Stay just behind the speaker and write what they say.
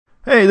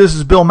Hey, this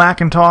is Bill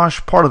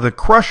McIntosh, part of the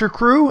Crusher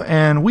crew,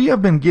 and we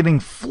have been getting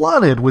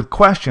flooded with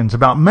questions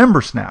about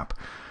MemberSnap.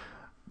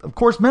 Of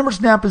course,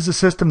 MemberSnap is a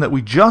system that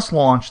we just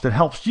launched that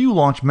helps you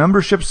launch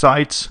membership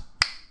sites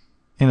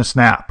in a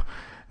snap.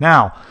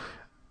 Now,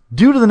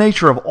 due to the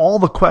nature of all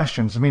the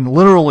questions,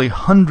 literally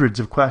hundreds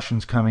of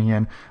questions coming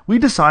in, we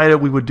decided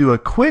we would do a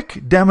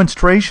quick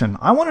demonstration.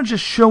 I want to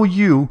just show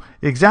you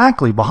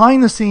exactly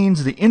behind the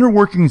scenes, the inner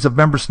workings of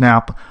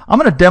MemberSnap. I'm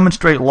going to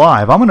demonstrate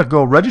live. I'm going to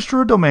go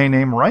register a domain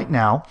name right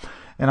now,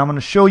 and I'm going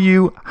to show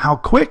you how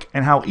quick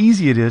and how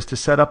easy it is to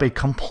set up a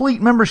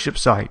complete membership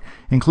site,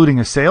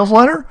 including a sales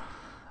letter,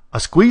 a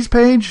squeeze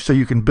page so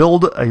you can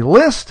build a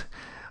list,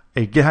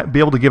 be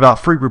able to give out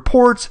free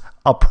reports,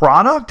 a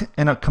product,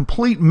 and a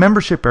complete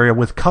membership area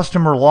with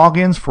customer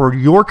logins for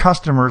your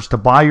customers to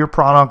buy your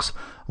products,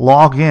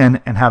 log in,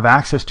 and have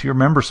access to your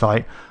member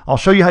site. I'll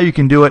show you how you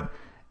can do it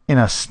in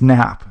a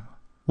snap.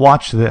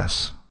 Watch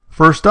this.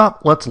 First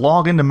up, let's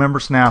log into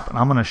MemberSnap, and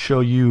I'm going to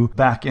show you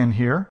back in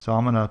here. So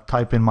I'm going to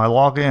type in my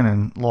login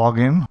and log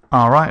in.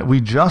 All right,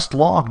 we just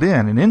logged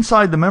in, and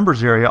inside the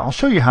members area, I'll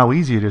show you how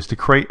easy it is to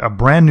create a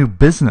brand new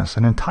business,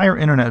 an entire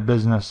internet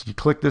business. You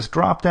click this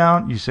drop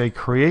down, you say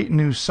create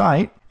new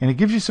site, and it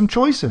gives you some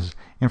choices.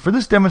 And for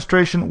this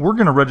demonstration, we're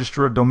going to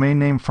register a domain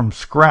name from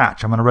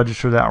scratch. I'm going to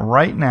register that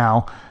right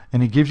now,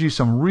 and it gives you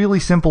some really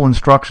simple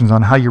instructions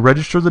on how you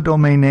register the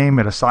domain name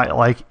at a site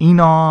like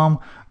Enom,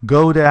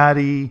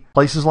 GoDaddy,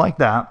 places like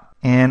that.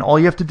 And all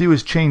you have to do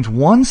is change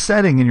one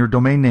setting in your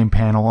domain name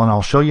panel, and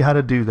I'll show you how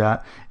to do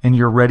that, and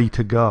you're ready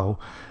to go.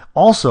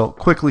 Also,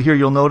 quickly here,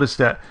 you'll notice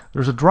that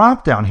there's a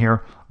drop down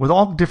here with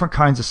all different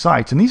kinds of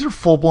sites, and these are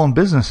full-blown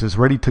businesses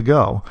ready to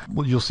go.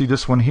 You'll see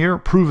this one here,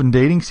 Proven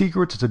Dating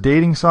Secrets. It's a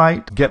dating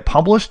site. Get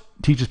Published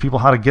teaches people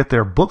how to get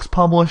their books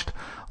published.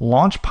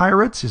 Launch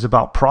Pirates is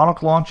about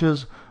product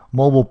launches.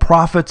 Mobile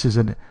Profits is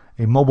a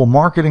mobile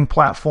marketing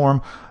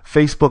platform.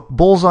 Facebook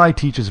Bullseye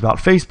teaches about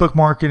Facebook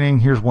marketing.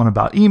 Here's one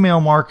about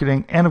email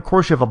marketing. And of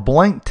course, you have a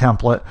blank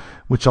template,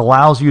 which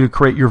allows you to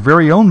create your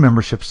very own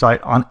membership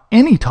site on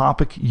any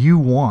topic you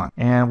want.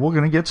 And we're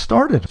going to get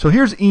started. So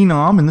here's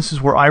Enom, and this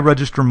is where I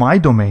register my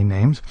domain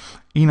names.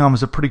 Enom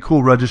is a pretty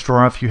cool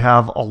registrar if you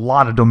have a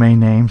lot of domain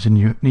names and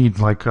you need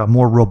like a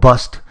more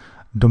robust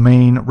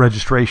domain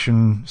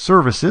registration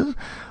services.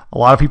 A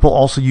lot of people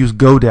also use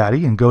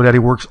GoDaddy, and GoDaddy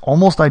works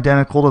almost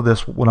identical to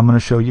this, what I'm going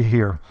to show you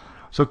here.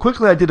 So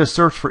quickly, I did a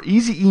search for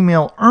easy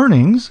email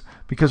earnings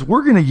because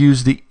we're going to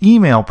use the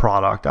email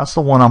product. That's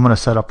the one I'm going to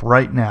set up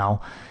right now.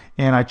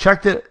 And I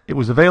checked it. It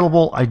was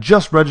available. I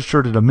just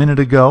registered it a minute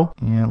ago.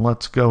 And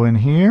let's go in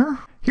here.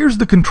 Here's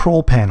the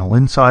control panel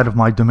inside of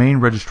my domain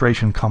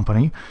registration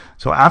company.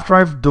 So after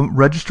I've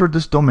registered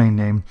this domain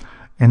name,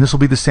 and this will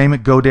be the same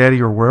at GoDaddy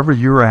or wherever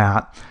you're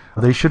at,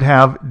 they should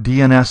have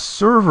DNS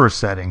server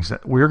settings.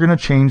 We're going to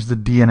change the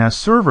DNS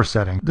server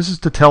setting. This is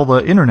to tell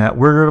the internet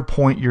where to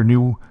point your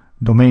new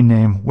domain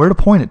name, where to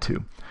point it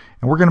to.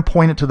 And we're going to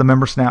point it to the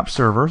MemberSnap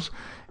servers.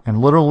 And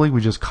literally,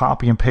 we just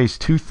copy and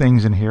paste two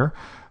things in here.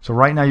 So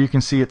right now, you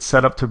can see it's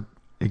set up to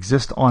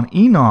exist on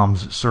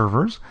Enom's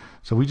servers.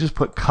 So we just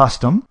put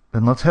custom.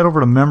 Then let's head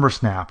over to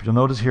MemberSnap. You'll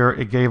notice here,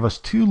 it gave us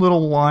two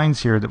little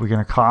lines here that we're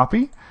going to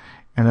copy.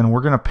 And then we're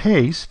going to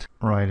paste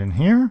right in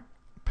here.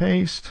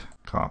 Paste.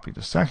 Copy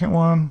the second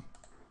one.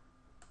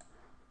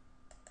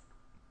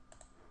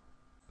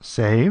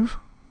 Save.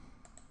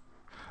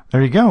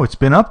 There you go. It's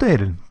been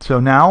updated. So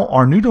now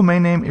our new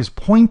domain name is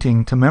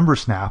pointing to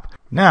MemberSnap.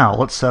 Now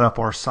let's set up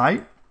our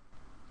site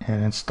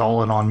and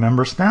install it on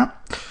MemberSnap.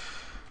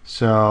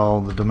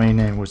 So the domain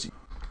name was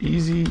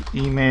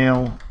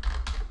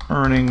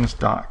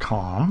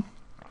easyemailearnings.com.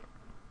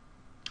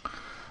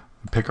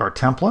 Pick our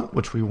template,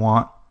 which we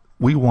want.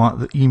 We want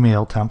the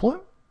email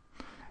template.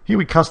 Here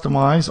we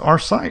customize our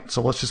site.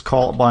 So let's just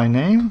call it by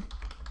name.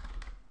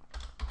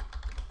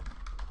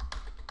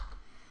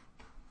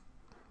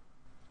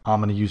 I'm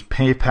going to use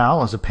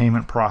PayPal as a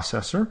payment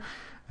processor,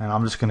 and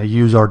I'm just going to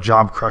use our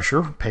Job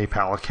Crusher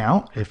PayPal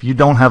account. If you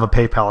don't have a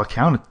PayPal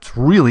account, it's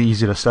really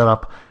easy to set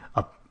up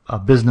a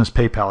business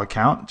PayPal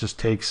account. It just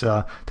takes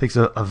a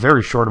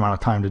very short amount of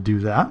time to do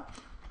that.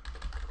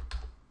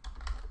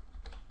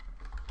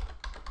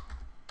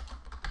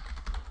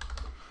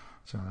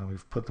 So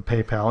we've put the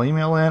PayPal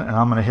email in, and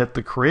I'm going to hit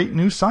the Create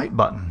New Site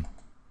button.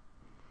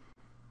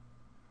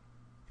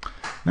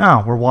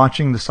 Now we're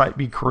watching the site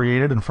be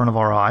created in front of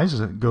our eyes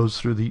as it goes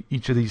through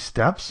each of these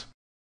steps.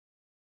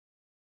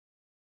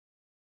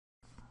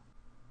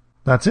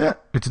 That's it.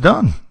 It's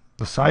done.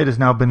 The site has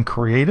now been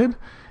created.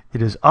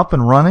 It is up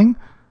and running,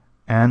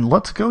 and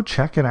let's go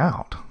check it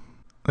out.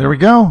 There we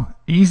go.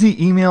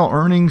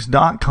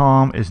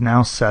 EasyEmailEarnings.com is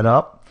now set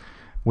up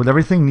with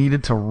everything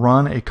needed to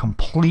run a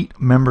complete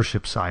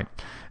membership site.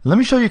 Let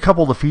me show you a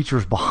couple of the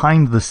features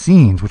behind the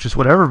scenes, which is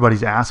what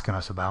everybody's asking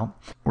us about.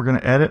 We're going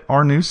to edit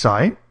our new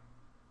site.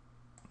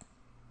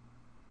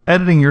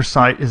 Editing your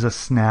site is a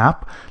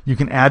snap. You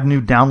can add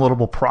new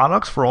downloadable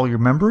products for all your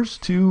members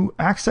to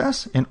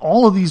access. And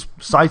all of these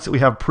sites that we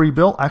have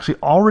pre-built actually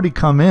already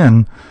come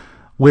in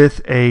with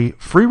a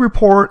free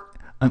report,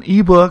 an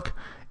ebook,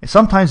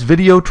 sometimes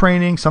video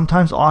training,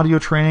 sometimes audio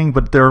training,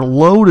 but they're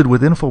loaded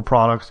with info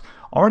products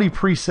already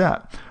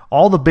preset.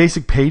 All the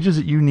basic pages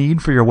that you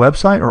need for your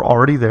website are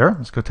already there.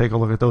 Let's go take a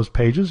look at those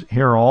pages.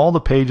 Here are all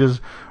the pages,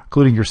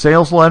 including your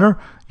sales letter,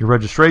 your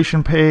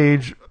registration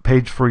page,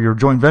 page for your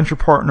joint venture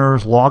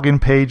partners,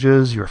 login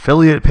pages, your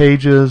affiliate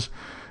pages,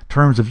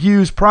 terms of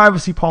use,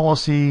 privacy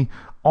policy.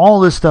 All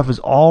this stuff is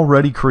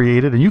already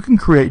created, and you can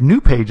create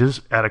new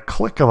pages at a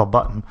click of a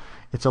button.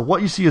 It's a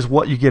what you see is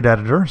what you get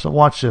editor. So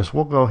watch this.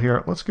 We'll go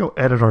here. Let's go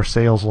edit our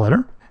sales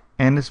letter.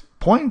 And it's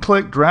point and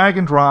click, drag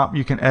and drop.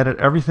 You can edit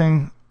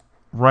everything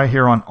right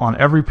here on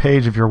every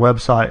page of your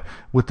website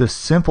with this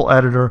simple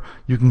editor.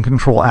 You can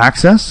control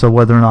access, so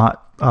whether or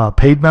not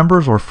paid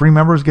members or free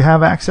members can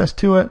have access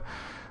to it.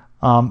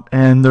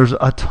 And there's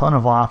a ton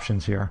of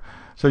options here.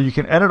 So you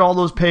can edit all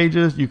those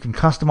pages. You can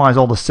customize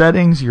all the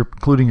settings,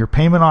 including your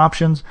payment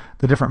options,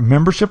 the different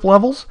membership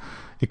levels.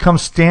 It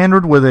comes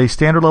standard with a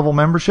standard level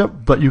membership,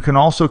 but you can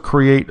also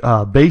create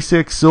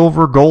basic,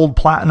 silver, gold,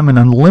 platinum, and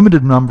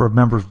unlimited number of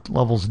members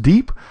levels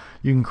deep.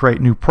 You can create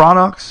new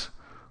products.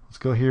 Let's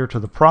go here to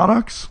the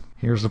products.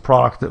 Here's the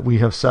product that we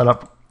have set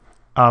up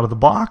out of the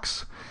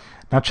box.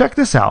 Now check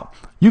this out.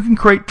 You can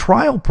create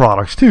trial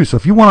products too. So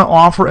if you want to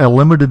offer a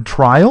limited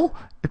trial,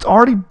 it's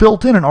already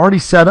built in and already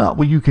set up.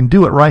 Well, you can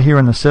do it right here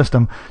in the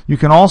system. You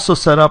can also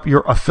set up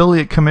your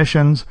affiliate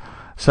commissions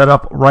set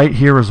up right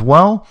here as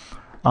well.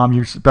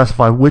 You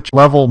specify which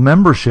level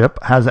membership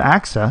has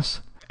access,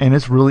 and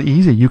it's really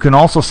easy. You can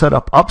also set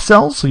up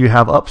upsells. So you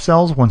have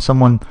upsells when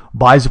someone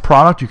buys a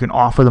product. You can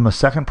offer them a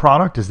second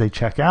product as they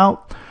check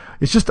out.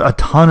 It's just a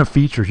ton of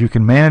features. You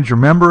can manage your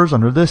members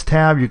under this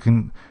tab. You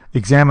can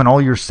examine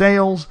all your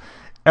sales.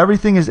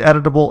 Everything is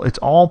editable. It's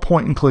all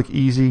point and click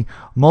easy.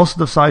 Most of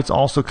the sites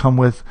also come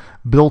with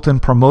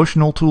built-in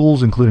promotional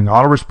tools, including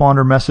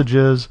autoresponder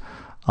messages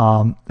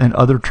and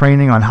other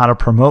training on how to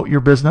promote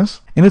your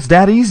business. And it's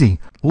that easy.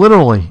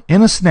 Literally,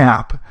 in a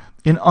snap,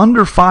 in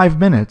under 5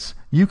 minutes,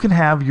 you can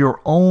have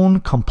your own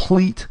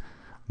complete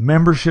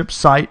membership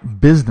site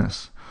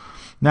business.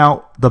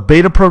 Now, the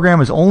beta program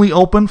is only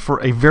open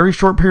for a very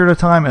short period of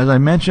time. As I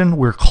mentioned,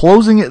 we're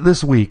closing it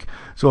this week.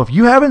 So if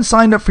you haven't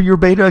signed up for your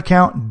beta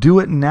account, do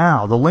it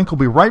now. The link will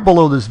be right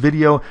below this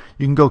video.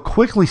 You can go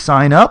quickly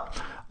sign up.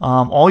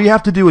 All you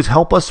have to do is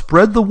help us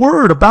spread the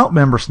word about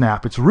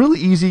MemberSnap. It's really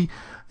easy.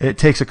 It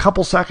takes a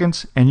couple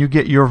seconds, and you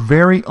get your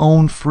very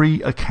own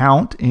free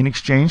account in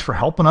exchange for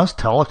helping us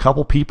tell a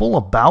couple people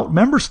about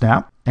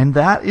MemberSnap. And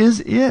that is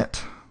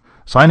it.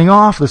 Signing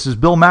off, this is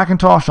Bill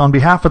McIntosh on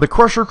behalf of the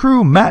Crusher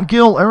crew, Matt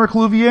Gill, Eric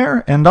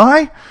Louvier, and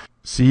I.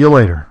 See you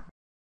later.